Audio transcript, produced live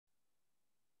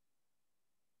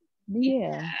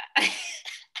Yeah.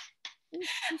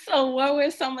 So what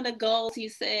were some of the goals you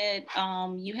said,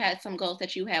 you had some goals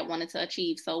that you had wanted to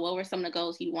achieve? So what were some of the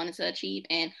goals you wanted to achieve,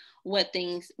 and what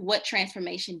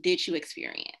transformation did you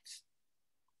experience?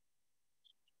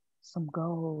 Some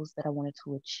goals that I wanted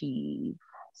to achieve.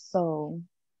 So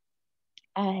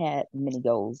I had many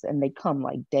goals and they come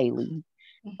like daily.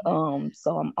 Mhm,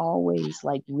 So I'm always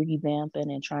like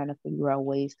revamping and trying to figure out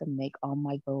ways to make all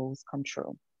my goals come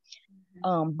true.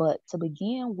 mhm. But to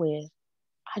begin with,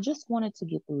 I just wanted to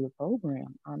get through the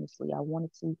program, honestly. I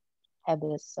wanted to have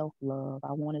that self love.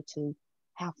 I wanted to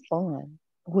have fun,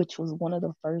 which was one of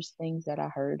the first things that I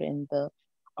heard in the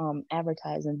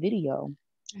advertising video.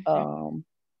 Mhm. Um,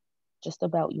 just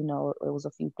about, it was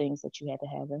a few things that you had to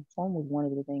have. And fun was one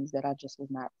of the things that I just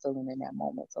was not feeling in that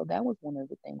moment. So that was one of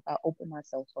the things. I opened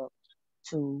myself up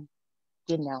to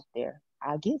getting out there.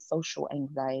 I get social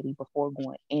anxiety before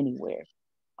going anywhere.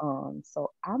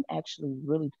 So I'm actually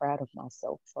really proud of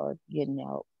myself for getting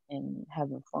out and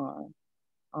having fun.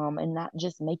 And not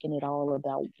just making it all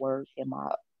about work and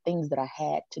my things that I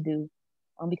had to do.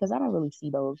 Because I don't really see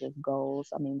those as goals.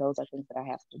 I mean, those are things that I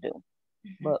have to do.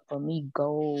 Mhm. But for me,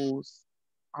 goals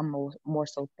are more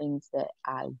so things that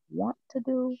I want to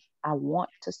do. I want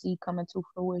to see come into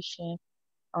fruition.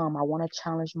 I want to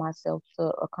challenge myself to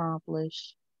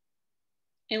accomplish.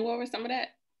 And what were some of that?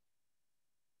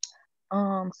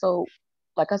 So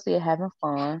like I said, having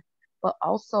fun, but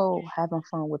also having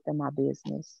fun within my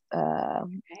business.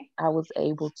 Okay. I was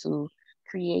able to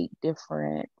create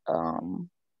different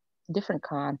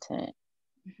content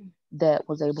Mhm. that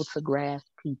was able to grasp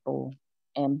people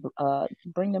and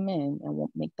bring them in and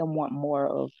make them want more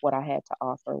of what I had to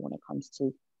offer when it comes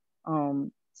to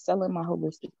selling my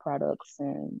holistic products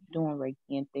and doing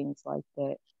Reiki and things like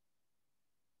that.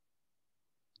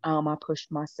 I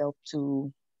pushed myself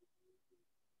to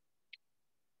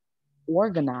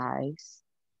organize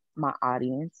my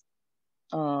audience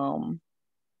um,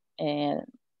 and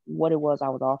what it was I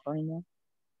was offering them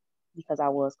because I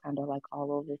was kind of like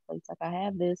all over the place. Like I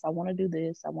have this, I want to do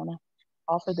this, I want to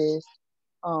offer this.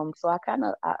 So I kind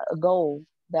of a goal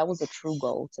that was a true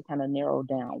goal to kind of narrow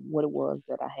down what it was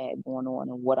that I had going on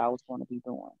and what I was going to be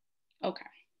doing. Okay.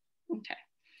 Okay.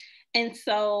 And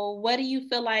so what do you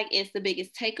feel like is the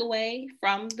biggest takeaway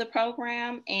from the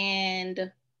program?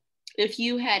 And if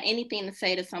you had anything to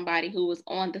say to somebody who was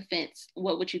on the fence,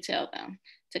 what would you tell them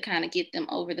to kind of get them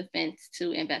over the fence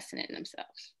to investing in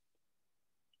themselves?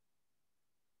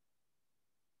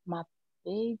 My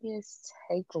biggest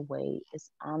takeaway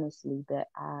is honestly that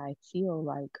I feel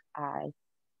like I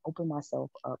opened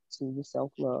myself up to the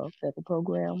self love that the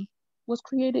program was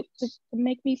created to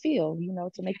make me feel,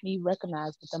 to make me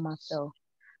recognize within myself.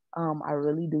 I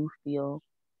really do feel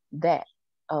that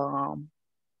um,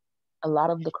 a lot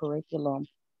of the curriculum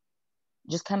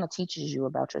just kind of teaches you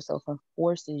about yourself and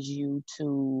forces you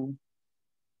to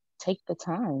take the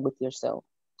time with yourself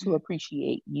to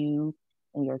appreciate you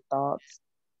and your thoughts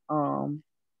um,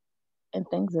 and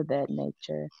things of that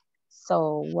nature.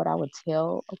 So, what I would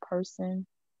tell a person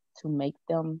to make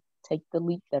them take the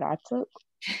leap that I took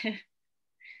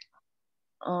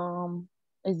um,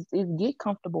 is get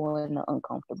comfortable in the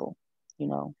uncomfortable. You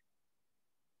know,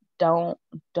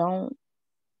 don't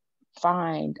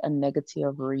find a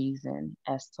negative reason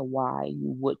as to why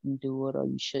you wouldn't do it or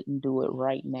you shouldn't do it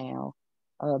right now.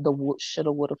 The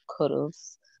shoulda, woulda,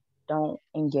 couldas. Don't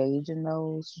engage in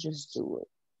those. Just do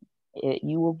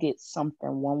you will get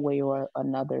something one way or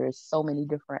another. There's so many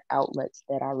different outlets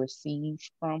that I receive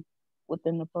from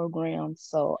within the program.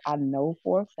 So I know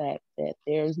for a fact that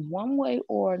there's one way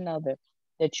or another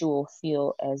that you will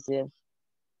feel as if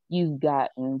you've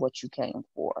gotten what you came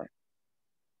for.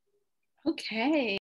 Okay.